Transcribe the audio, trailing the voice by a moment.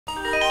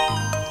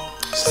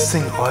Is this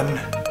thing on?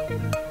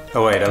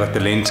 Oh wait, I got the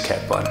lens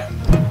cap on.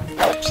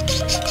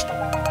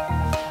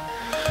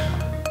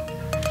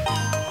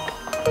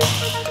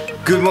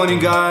 Good morning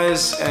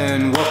guys,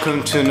 and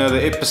welcome to another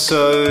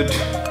episode.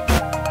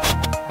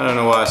 I don't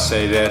know why I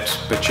say that,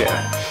 but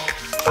yeah.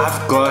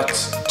 I've got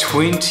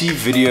 20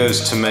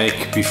 videos to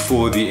make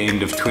before the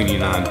end of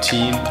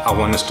 2019. I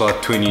want to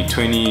start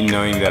 2020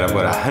 knowing that I've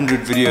got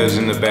 100 videos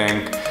in the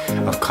bank.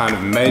 I've kind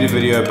of made a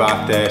video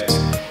about that.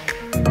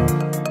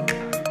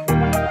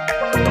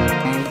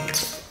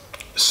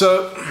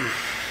 So,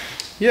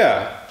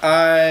 yeah,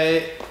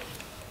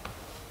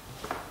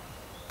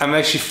 I'm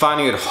actually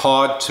finding it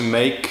hard to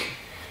make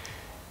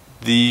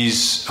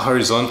these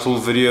horizontal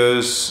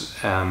videos.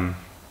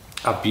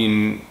 I've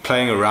been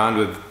playing around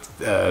with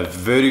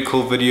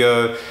vertical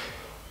video,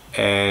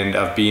 and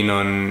I've been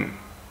on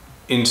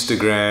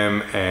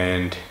Instagram,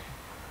 and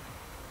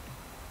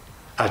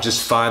I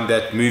just find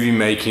that movie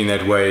making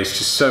that way is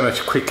just so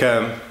much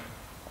quicker.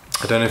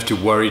 I don't have to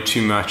worry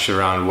too much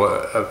around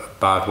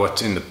about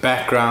what's in the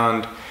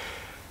background,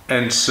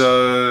 and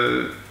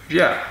so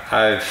yeah,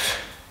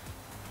 I've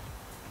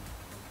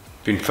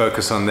been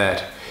focused on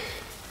that.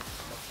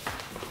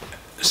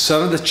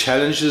 Some of the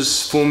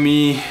challenges for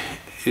me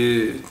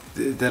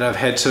that I've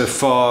had so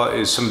far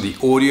is some of the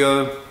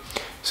audio.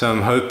 So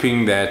I'm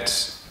hoping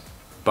that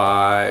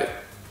by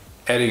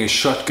adding a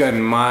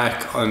shotgun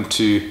mic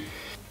onto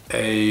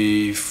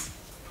a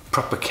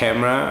proper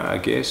camera, I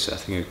guess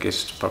it's a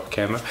proper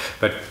camera,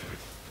 but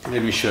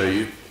let me show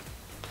you.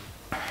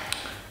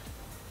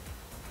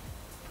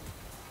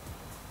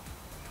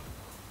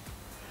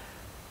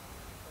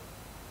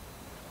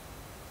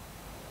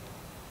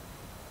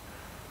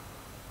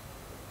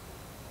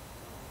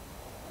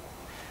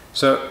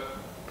 So,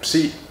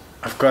 see,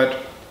 I've got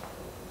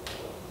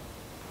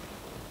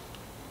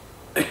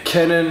a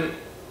Canon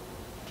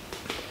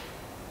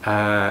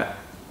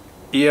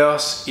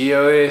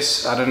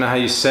EOS, I don't know how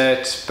you say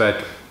it,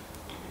 but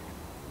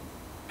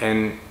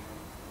an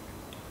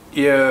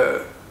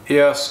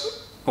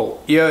EOS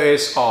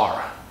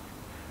R,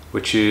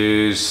 which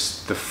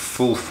is the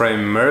full frame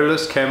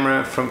mirrorless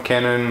camera from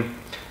Canon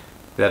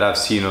that I've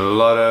seen a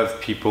lot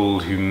of people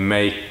who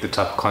make the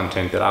type of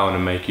content that I want to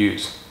make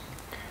use.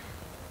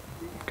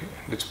 Okay,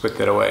 let's put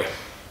that away.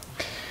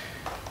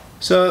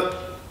 So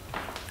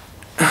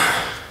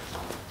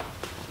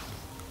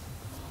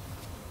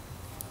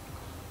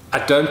I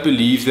don't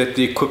believe that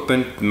the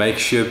equipment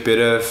makes you a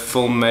better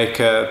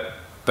filmmaker,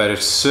 but it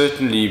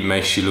certainly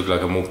makes you look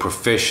like a more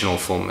professional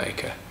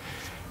filmmaker.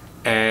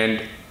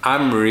 And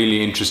I'm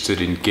really interested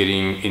in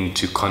getting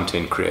into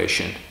content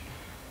creation.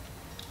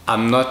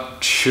 I'm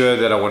not sure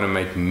that I want to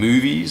make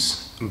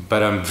movies,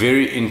 but I'm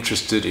very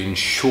interested in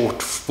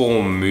short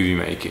form movie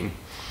making,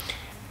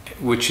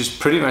 which is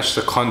pretty much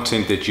the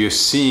content that you're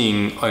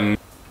seeing on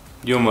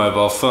your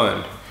mobile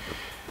phone.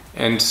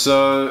 And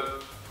so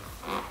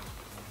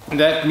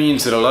that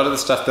means that a lot of the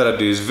stuff that I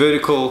do is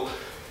vertical.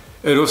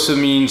 It also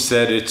means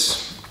that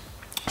it's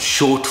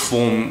short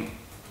form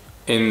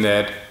in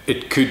that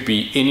it could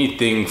be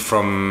anything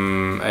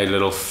from a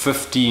little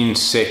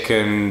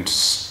 15-second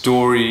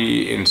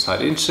story inside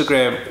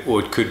Instagram,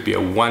 or it could be a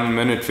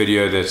 1-minute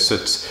video that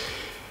sits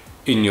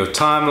in your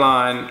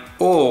timeline,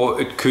 or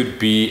it could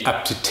be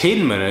up to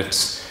 10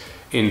 minutes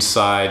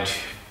inside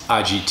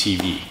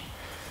IGTV.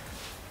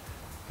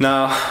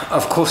 Now,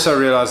 of course, I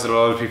realize that a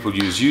lot of people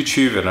use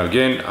YouTube, and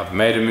again, I've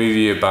made a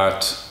movie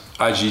about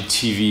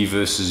IGTV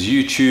versus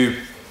YouTube.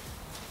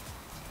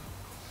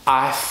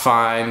 I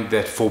find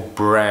that for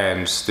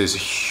brands, there's a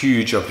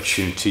huge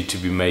opportunity to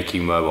be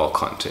making mobile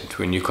content.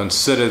 When you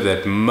consider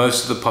that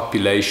most of the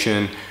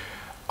population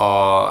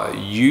are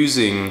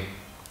using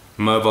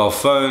mobile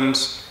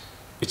phones,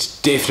 it's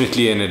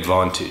definitely an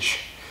advantage.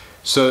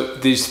 So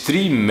there's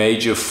three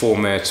major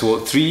formats,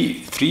 or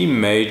three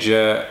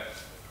major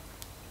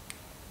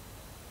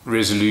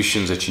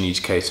resolutions that you need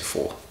to cater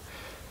for.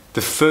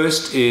 The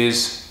first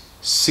is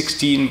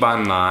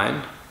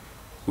 16:9,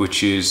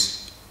 which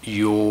is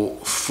your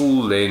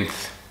full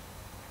length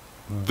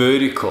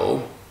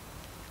vertical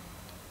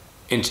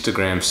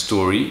Instagram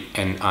story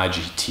and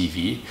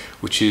IGTV,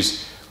 which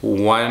is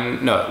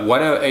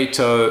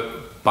 1080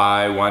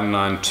 by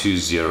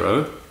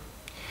 1920.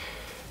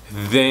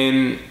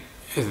 Then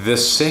the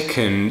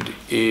second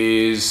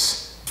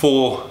is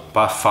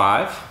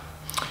 4:5,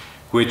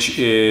 which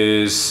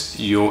is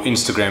your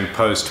Instagram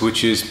post,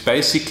 which is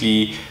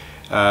basically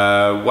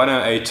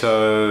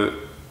 1080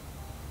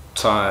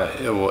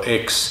 or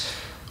x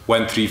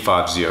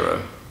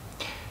 1350.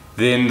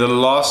 Then the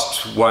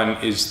last one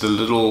is the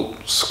little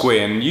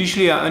square, and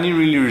usually I only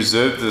really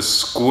reserve the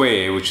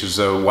square, which is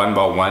a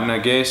 1:1, I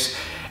guess,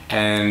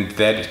 and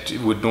that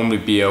would normally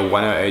be a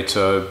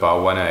 1080 by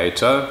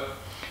 1080.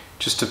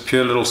 Just a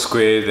pure little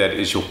square that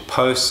is your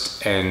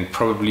post, and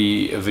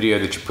probably a video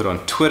that you put on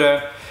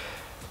Twitter.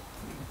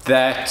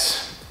 That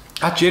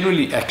I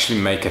generally actually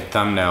make a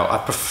thumbnail. I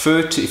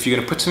prefer to, if you're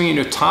going to put something in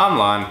your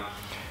timeline,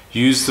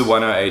 use the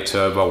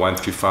 1080 by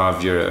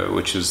 1350,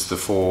 which is the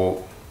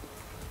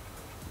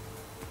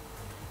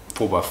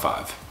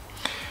 4:5.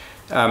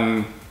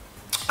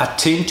 I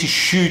tend to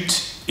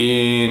shoot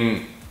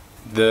in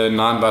the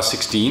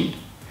 9x16,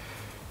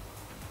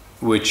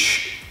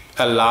 which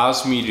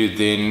allows me to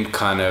then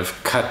kind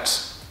of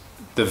cut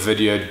the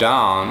video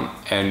down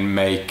and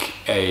make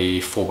a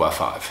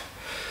 4x5.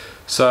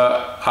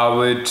 So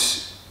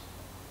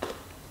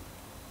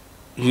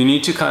you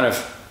need to kind of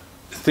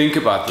think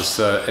about this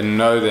and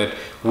know that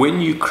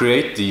when you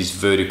create these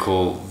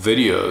vertical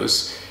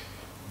videos,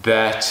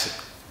 that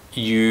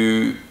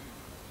you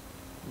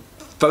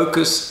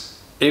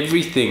focus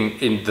everything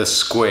in the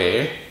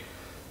square,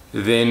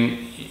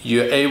 then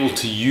you're able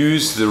to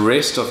use the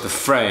rest of the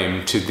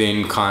frame to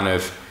then kind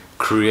of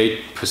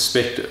create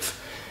perspective,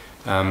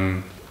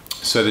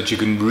 so that you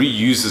can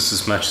reuse this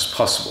as much as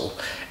possible.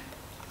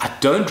 I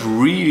don't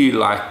really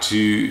like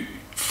to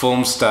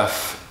film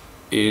stuff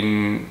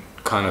in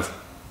kind of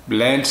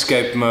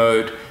landscape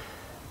mode.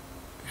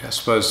 I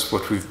suppose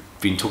what we've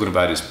been talking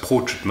about is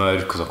portrait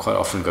mode, because I quite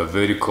often go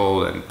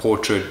vertical and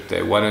portrait.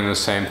 They're one and the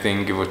same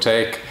thing, give or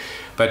take.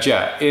 But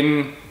yeah,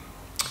 in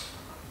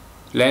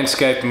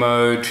landscape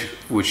mode,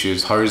 which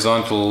is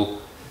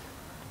horizontal,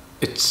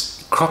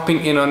 it's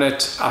cropping in on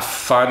it. I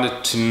find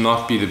it to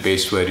not be the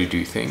best way to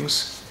do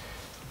things.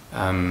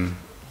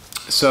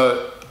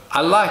 So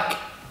I like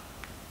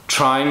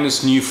trying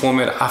this new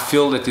format. I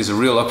feel that there's a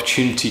real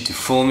opportunity to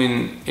film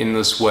in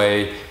this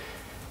way.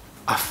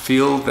 I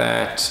feel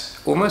that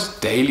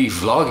almost daily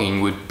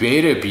vlogging would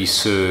better be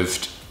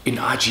served in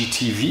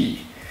IGTV.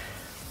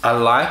 I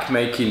like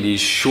making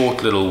these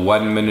short little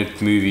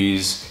 1-minute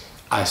movies.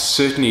 I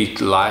certainly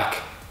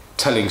like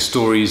telling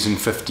stories in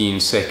 15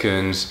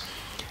 seconds.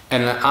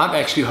 And I'm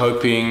actually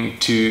hoping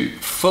to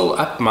fill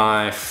up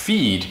my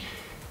feed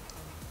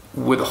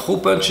with a whole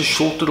bunch of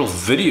short little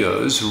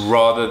videos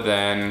rather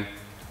than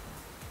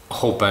a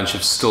whole bunch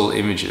of still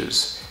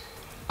images.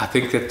 I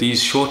think that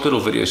these short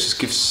little videos just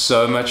give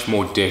so much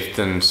more depth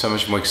and so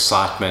much more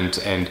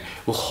excitement, and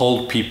will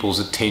hold people's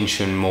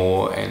attention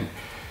more. And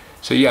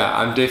so yeah,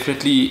 I'm going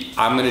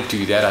to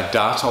do that. I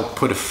doubt I'll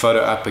put a photo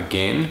up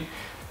again.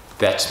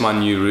 That's my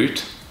new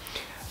route.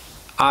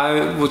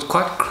 I was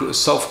quite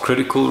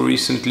self-critical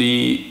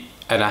recently,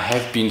 and I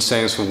have been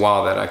saying this for a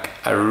while, that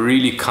I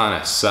really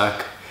kind of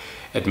suck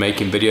at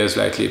making videos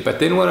lately. But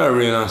then what I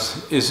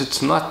realized is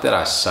it's not that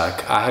I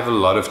suck. I have a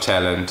lot of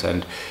talent,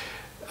 and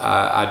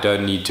I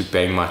don't need to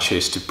bang my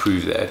chest to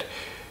prove that.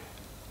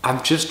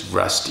 I'm just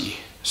rusty.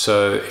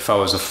 So if I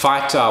was a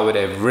fighter, I would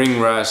have ring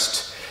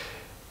rust.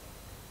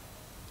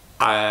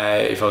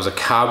 If I was a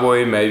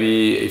cowboy,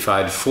 maybe if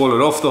I'd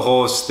fallen off the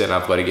horse, then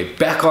I've got to get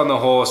back on the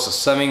horse or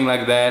something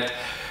like that.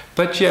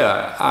 But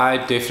yeah, I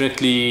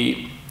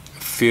definitely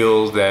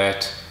feel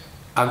that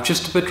I'm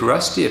just a bit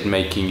rusty at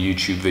making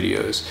YouTube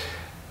videos.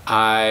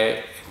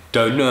 I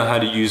don't know how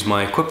to use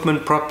my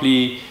equipment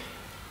properly.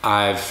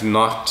 I've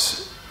not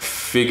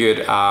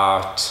figured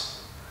out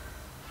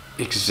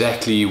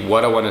exactly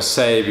what I want to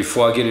say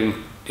before I get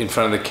in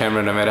front of the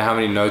camera, no matter how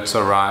many notes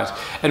I write.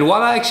 And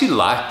while I actually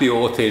like the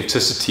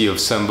authenticity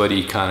of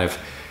somebody kind of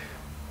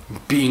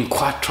being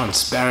quite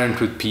transparent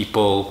with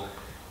people,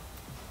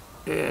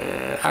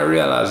 I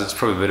realize it's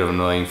probably a bit of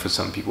annoying for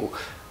some people.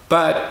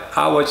 But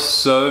I watch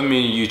so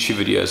many YouTube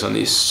videos, and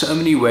there's so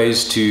many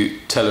ways to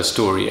tell a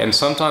story. And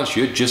sometimes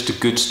you're just a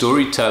good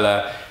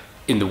storyteller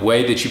in the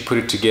way that you put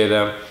it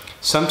together.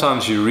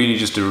 Sometimes you're really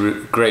just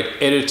a great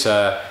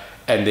editor,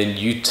 and then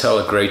you tell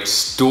a great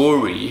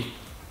story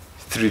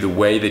through the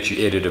way that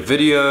you edit a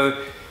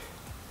video.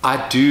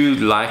 I do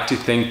like to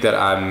think that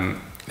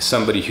I'm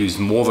somebody who's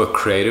more of a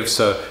creative.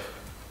 So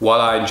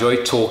while I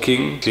enjoy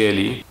talking,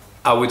 clearly,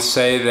 I would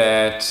say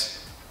that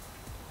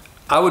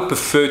I would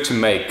prefer to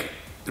make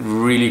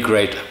really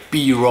great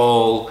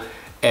B-roll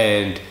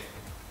and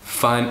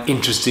find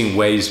interesting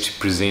ways to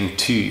present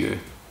to you.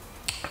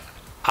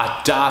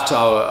 I doubt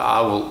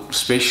I will,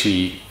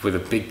 especially with a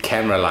big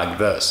camera like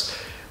this,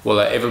 will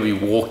I ever be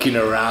walking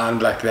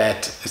around like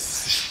that?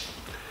 It's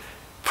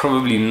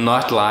probably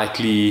not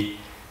likely,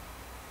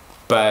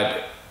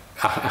 but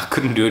I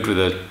couldn't do it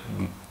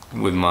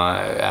with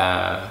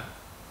my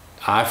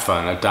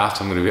iPhone. I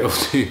doubt I'm going to be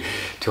able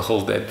to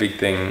hold that big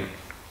thing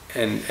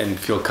and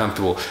feel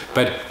comfortable.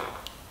 But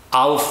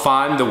I'll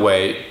find the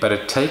way, but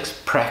it takes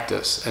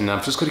practice, and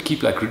I've just got to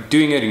keep like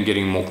doing it and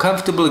getting more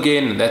comfortable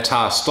again. And that's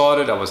how I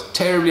started. I was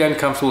terribly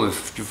uncomfortable.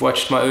 If you've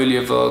watched my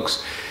earlier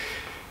vlogs,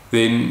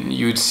 then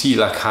you would see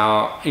like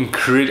how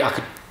incredible, I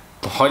could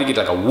hardly get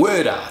like a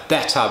word out.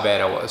 That's how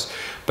bad I was.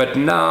 But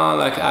now,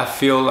 like, I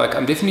feel like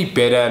I'm definitely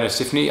better, and it's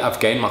definitely, I've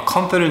gained my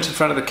confidence in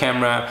front of the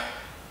camera.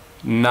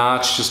 Now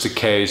it's just a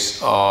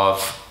case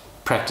of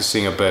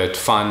practicing a bit,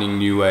 finding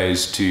new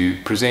ways to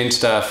present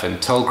stuff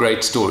and tell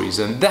great stories.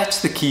 And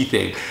that's the key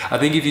thing. I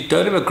think if you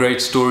don't have a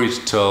great story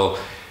to tell,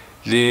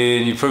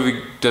 then it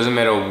probably doesn't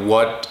matter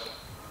what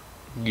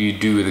you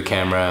do with the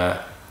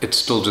camera, it's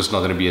still just not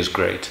going to be as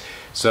great.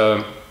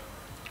 So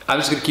I'm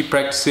just going to keep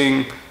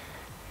practicing.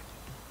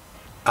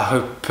 I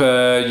hope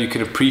you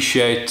can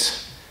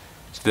appreciate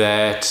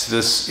that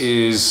this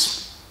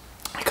is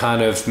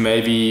kind of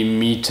maybe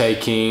me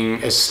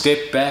taking a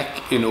step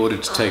back in order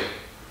to take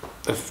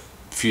a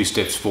few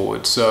steps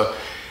forward. So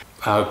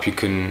I hope you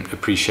can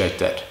appreciate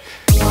that.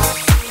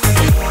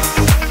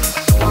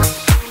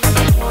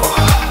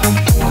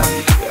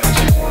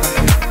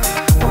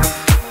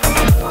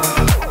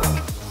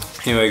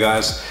 Anyway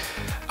guys,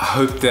 I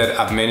hope that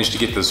I've managed to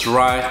get this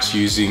right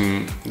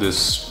using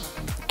this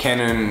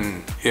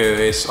Canon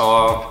EOS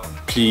R.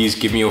 Please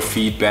give me your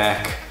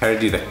feedback.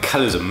 Apparently the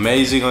color is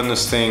amazing on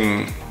this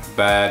thing,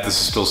 but this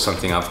is still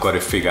something I've got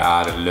to figure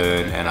out and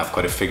learn, and I've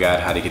got to figure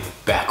out how to get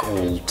back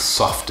all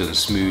soft and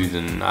smooth,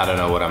 and I don't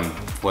know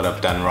what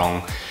I've done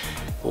wrong,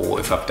 or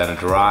if I've done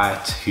it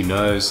right, who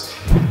knows.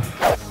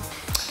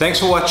 Thanks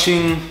for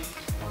watching.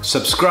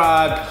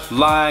 Subscribe,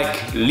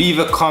 like, leave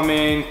a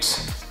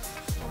comment,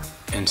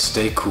 and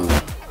stay cool.